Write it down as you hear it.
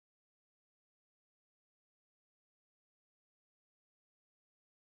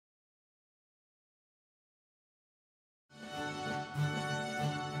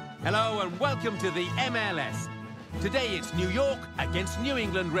Hello and welcome to the MLS. Today it's New York against New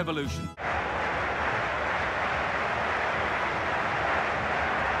England Revolution.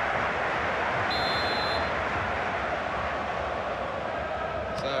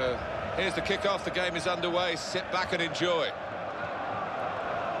 So here's the kickoff. The game is underway. Sit back and enjoy.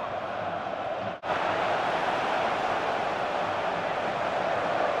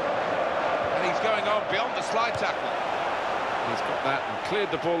 And he's going on beyond the slide tackle. He's got that and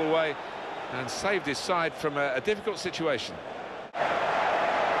cleared the ball away and saved his side from a difficult situation. Right,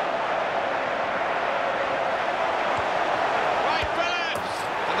 Phillips!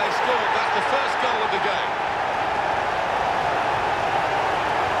 And they scored. That's the first goal of the game.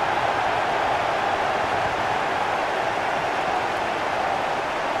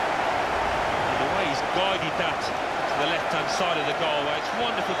 And the way he's guided that to the left-hand side of the goal, it's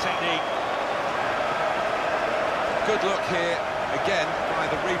wonderful technique. Good look here, again, by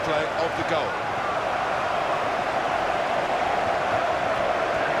the replay of the goal.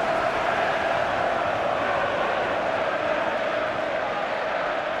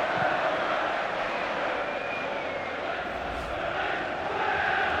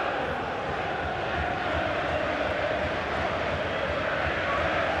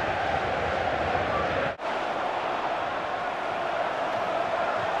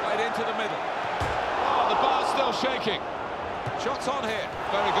 Right into the middle. The bar's still shaking. Shots on here.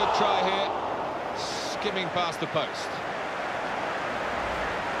 Very good try here. Skimming past the post.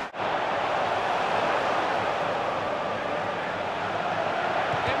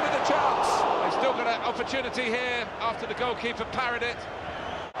 In with a chance. They've still got an opportunity here after the goalkeeper parried it.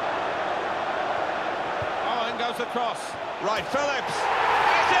 Oh, in goes the cross. Right, Phillips.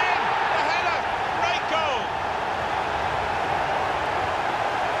 It's in! The header! Great goal!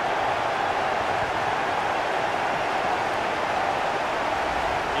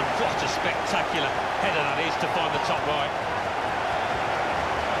 What a spectacular header that is to find the top right.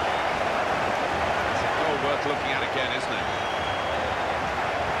 It's a goal worth looking at again, isn't it?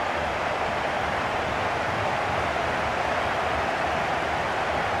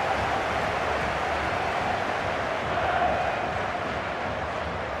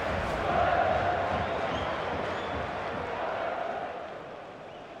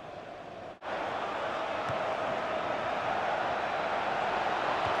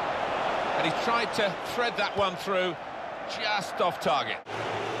 And he tried to thread that one through, just off target.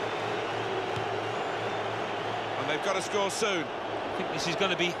 And they've got to score soon. I think this is going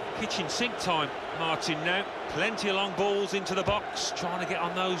to be kitchen sink time, Martin, now. Plenty of long balls into the box, trying to get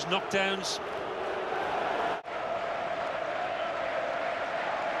on those knockdowns.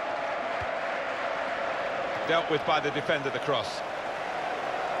 Dealt with by the defender, the cross.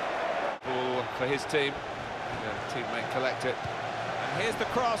 Ball for his team. The teammate collect it. And here's the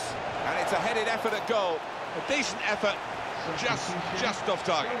cross. And it's a headed effort at goal. A decent effort, just off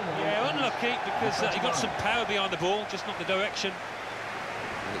target. Yeah, unlucky because he got some power behind the ball, just not the direction.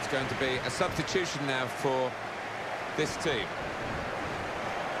 And it's going to be a substitution now for this team.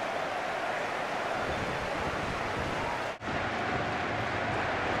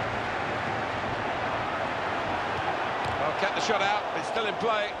 Well, kept the shot out, it's still in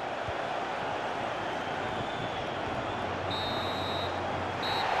play.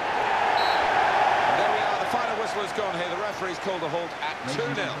 Has gone here. The referee's called a halt at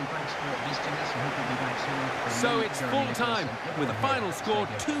 2-0. So it's full time with a final score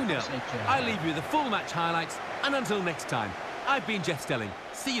 2-0. I leave you the full match highlights, and until next time, I've been Jeff Stelling.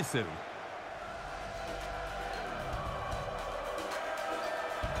 See you soon.